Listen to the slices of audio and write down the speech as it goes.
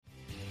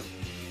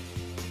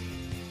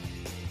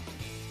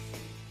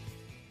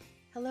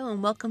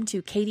and welcome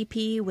to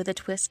KDP with a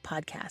Twist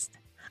podcast.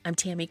 I'm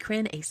Tammy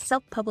Kryn, a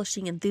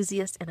self-publishing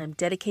enthusiast, and I'm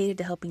dedicated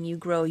to helping you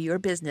grow your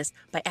business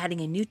by adding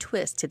a new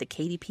twist to the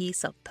KDP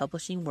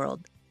self-publishing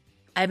world.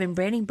 I've been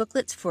branding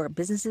booklets for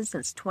businesses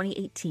since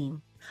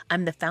 2018.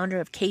 I'm the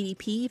founder of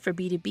KDP for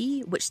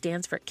B2B, which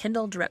stands for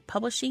Kindle Direct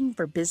Publishing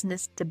for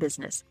Business to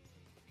Business.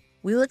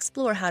 We'll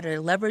explore how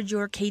to leverage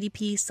your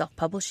KDP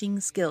self-publishing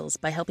skills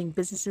by helping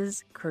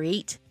businesses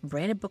create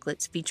branded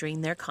booklets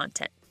featuring their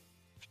content.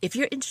 If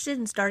you're interested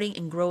in starting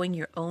and growing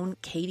your own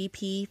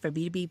KDP for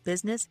B2B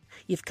business,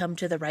 you've come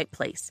to the right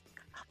place.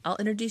 I'll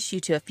introduce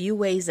you to a few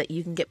ways that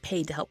you can get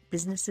paid to help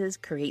businesses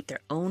create their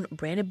own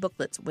branded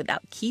booklets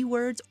without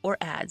keywords or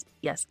ads.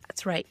 Yes,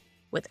 that's right,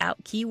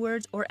 without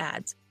keywords or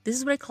ads. This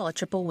is what I call a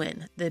triple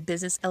win. The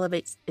business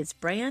elevates its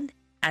brand,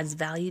 adds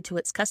value to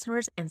its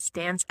customers, and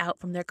stands out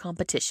from their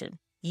competition.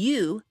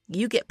 You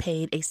get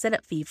paid a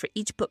setup fee for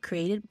each book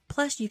created,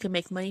 plus you can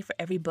make money for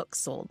every book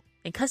sold.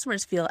 And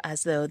customers feel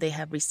as though they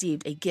have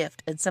received a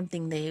gift and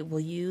something they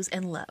will use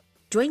and love.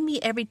 Join me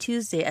every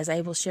Tuesday as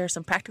I will share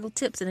some practical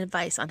tips and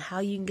advice on how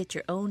you can get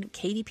your own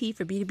KDP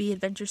for B2B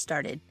adventure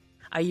started.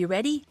 Are you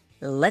ready?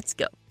 Let's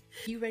go.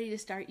 You ready to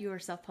start your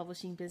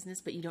self-publishing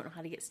business, but you don't know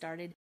how to get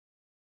started?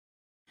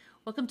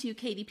 Welcome to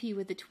KDP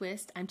with a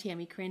Twist. I'm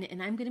Tammy Kryn,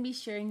 and I'm going to be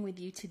sharing with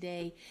you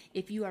today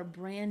if you are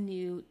brand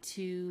new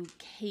to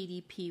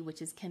KDP,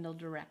 which is Kindle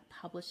Direct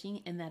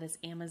Publishing, and that is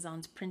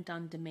Amazon's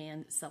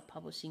print-on-demand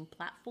self-publishing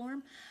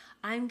platform.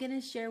 I'm going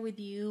to share with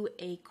you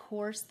a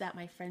course that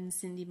my friend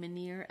Cindy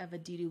Manier of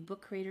Adudu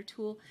Book Creator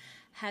Tool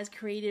has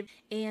created,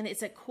 and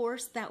it's a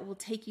course that will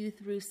take you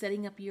through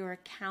setting up your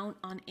account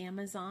on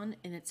Amazon,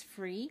 and it's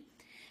free,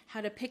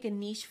 how to pick a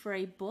niche for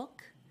a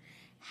book,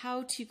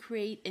 how to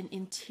create an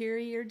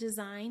interior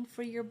design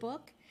for your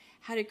book,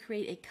 how to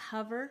create a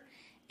cover,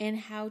 and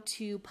how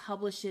to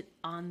publish it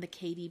on the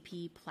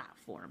KDP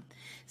platform.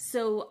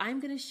 So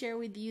I'm going to share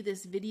with you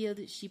this video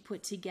that she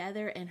put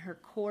together and her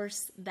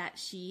course that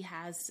she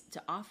has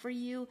to offer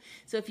you.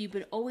 So if you've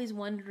been always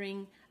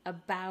wondering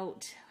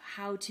about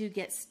how to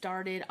get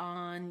started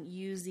on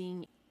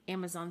using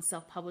Amazon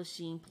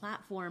self-publishing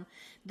platform,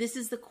 this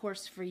is the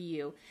course for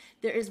you.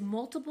 There is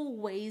multiple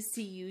ways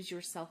to use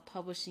your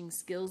self-publishing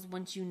skills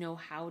once you know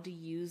how to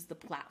use the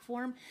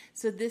platform.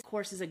 So this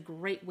course is a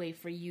great way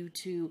for you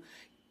to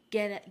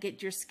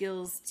get your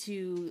skills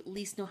to at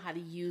least know how to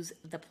use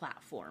the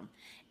platform.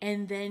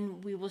 And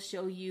then we will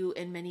show you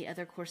in many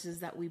other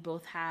courses that we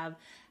both have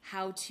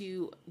how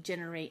to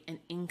generate an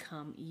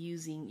income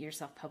using your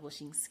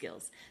self-publishing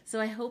skills.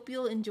 So I hope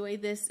you'll enjoy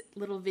this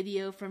little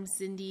video from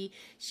Cindy.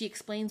 She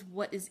explains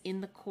what is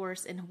in the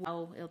course and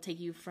how it'll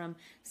take you from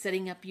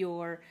setting up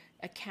your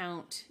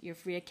account, your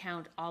free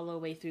account, all the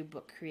way through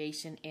book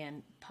creation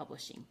and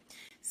publishing.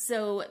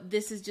 So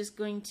this is just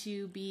going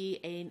to be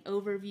an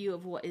overview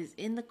of what is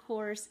in the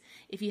course.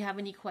 If you have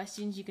any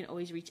questions, you can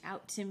always reach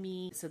out to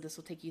me. So this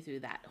will take you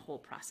through that whole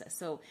process.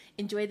 So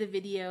enjoy the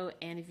video,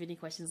 and if you have any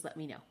questions, let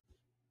me know.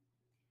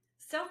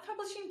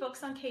 Self-publishing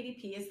books on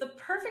KDP is the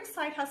perfect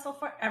side hustle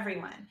for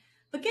everyone,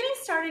 but getting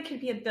started can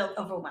be a bit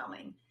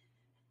overwhelming.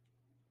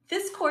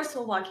 This course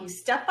will walk you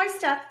step by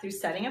step through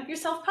setting up your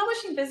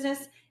self-publishing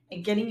business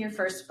and getting your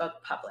first book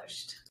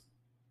published.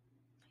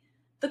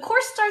 The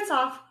course starts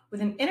off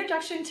with an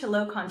introduction to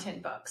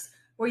low-content books,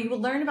 where you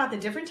will learn about the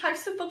different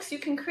types of books you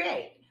can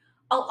create.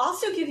 I'll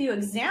also give you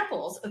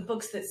examples of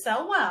books that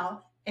sell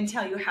well and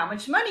tell you how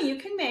much money you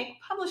can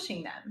make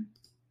publishing them.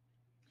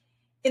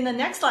 In the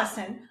next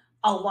lesson,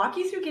 I'll walk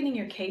you through getting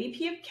your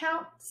KDP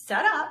account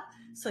set up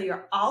so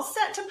you're all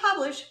set to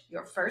publish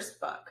your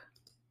first book.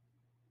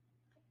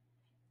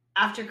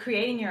 After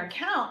creating your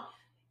account,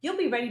 you'll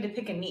be ready to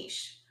pick a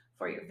niche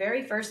for your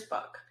very first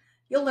book.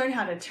 You'll learn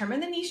how to determine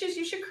the niches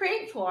you should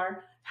create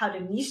for, how to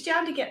niche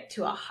down to get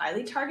to a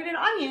highly targeted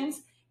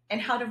audience,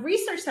 and how to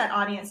research that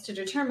audience to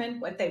determine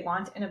what they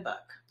want in a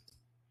book.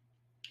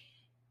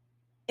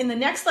 In the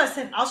next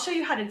lesson, I'll show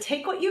you how to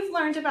take what you've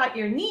learned about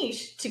your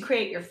niche to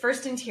create your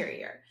first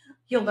interior.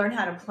 You'll learn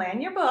how to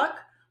plan your book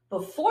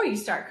before you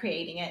start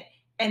creating it,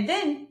 and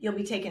then you'll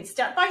be taken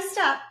step by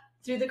step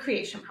through the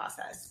creation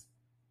process.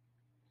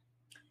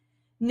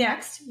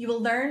 Next, you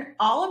will learn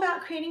all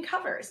about creating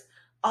covers.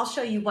 I'll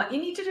show you what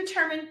you need to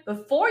determine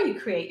before you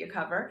create your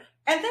cover,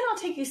 and then I'll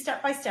take you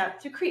step by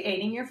step through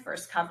creating your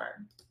first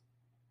cover.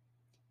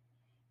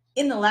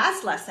 In the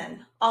last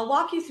lesson, I'll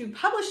walk you through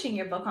publishing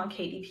your book on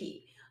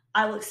KDP.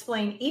 I will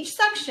explain each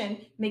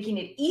section, making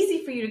it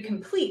easy for you to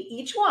complete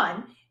each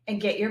one and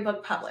get your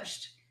book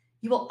published.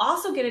 You will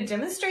also get a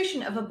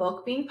demonstration of a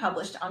book being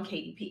published on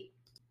KDP.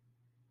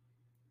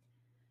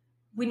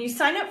 When you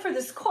sign up for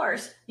this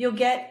course, you'll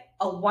get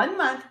a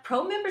 1-month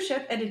pro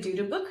membership at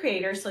Adudu Book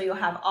Creator, so you'll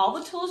have all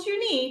the tools you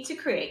need to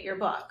create your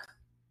book.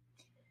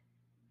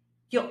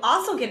 You'll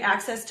also get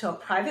access to a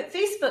private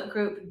Facebook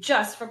group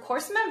just for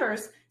course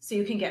members, so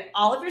you can get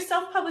all of your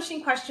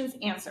self-publishing questions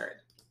answered.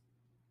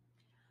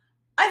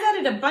 I've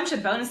added a bunch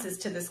of bonuses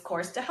to this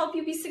course to help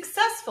you be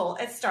successful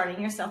at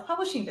starting your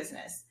self-publishing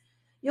business.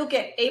 You'll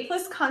get A+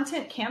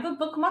 content Canva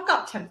book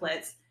mockup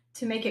templates,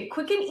 to make it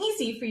quick and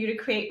easy for you to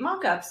create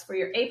mock-ups for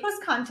your A+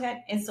 content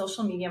and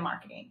social media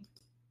marketing.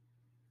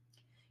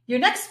 Your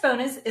next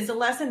bonus is a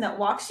lesson that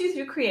walks you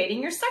through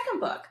creating your second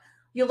book.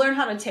 You'll learn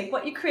how to take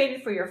what you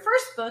created for your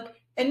first book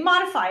and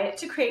modify it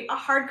to create a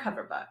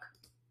hardcover book.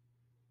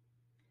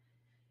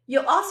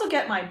 You'll also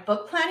get my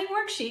book planning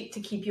worksheet to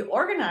keep you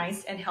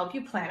organized and help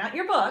you plan out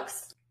your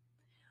books,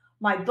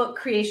 my book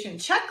creation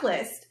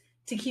checklist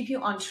to keep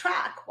you on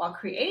track while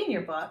creating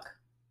your book,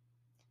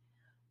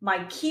 my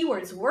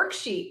keywords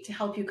worksheet to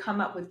help you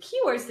come up with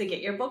keywords that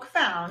get your book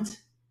found,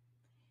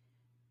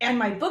 and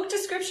my book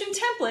description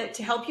template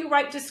to help you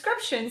write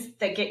descriptions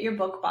that get your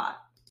book bought.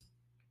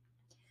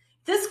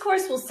 This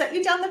course will set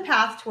you down the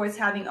path towards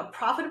having a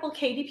profitable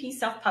KDP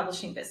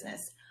self-publishing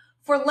business.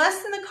 For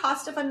less than the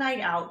cost of a night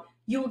out,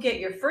 you will get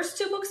your first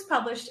 2 books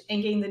published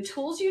and gain the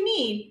tools you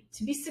need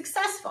to be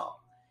successful.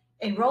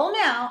 Enroll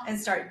now and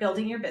start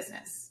building your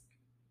business.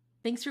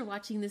 Thanks for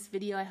watching this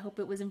video. I hope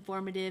it was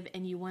informative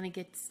and you want to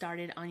get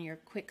started on your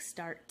quick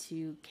start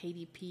to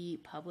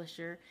KDP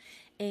Publisher.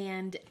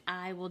 And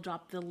I will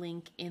drop the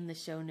link in the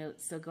show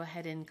notes. So go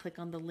ahead and click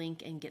on the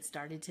link and get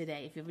started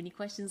today. If you have any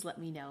questions, let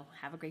me know.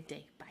 Have a great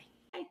day. Bye.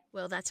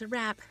 Well, that's a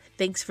wrap.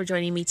 Thanks for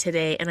joining me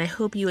today, and I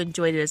hope you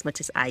enjoyed it as much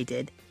as I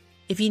did.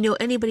 If you know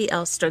anybody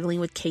else struggling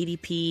with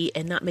KDP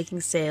and not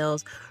making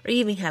sales, or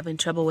even having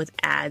trouble with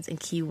ads and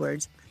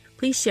keywords,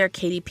 please share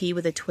KDP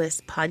with a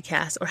Twist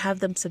podcast or have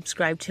them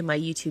subscribe to my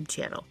YouTube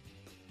channel.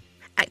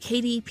 At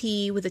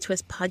KDP with a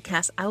Twist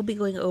podcast, I will be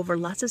going over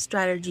lots of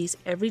strategies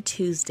every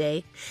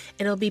Tuesday,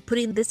 and I'll be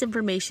putting this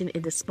information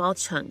into small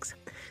chunks,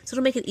 so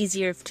it'll make it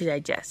easier to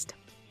digest.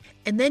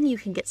 And then you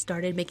can get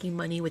started making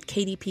money with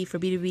KDP for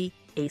B2B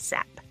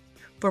ASAP.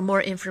 For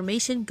more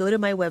information, go to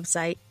my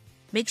website.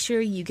 Make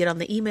sure you get on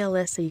the email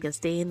list so you can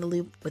stay in the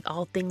loop with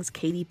all things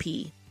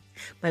KDP.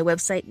 My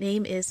website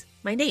name is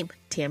my name,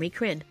 Tammy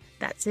Crin.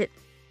 That's it,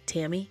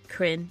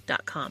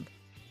 TammyCrin.com.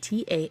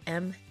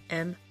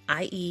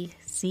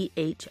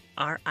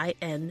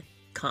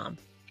 TammieChrin.com.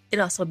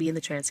 It'll also be in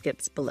the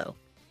transcripts below.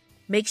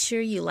 Make sure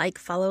you like,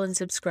 follow, and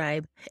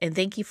subscribe. And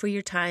thank you for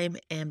your time,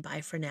 and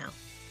bye for now.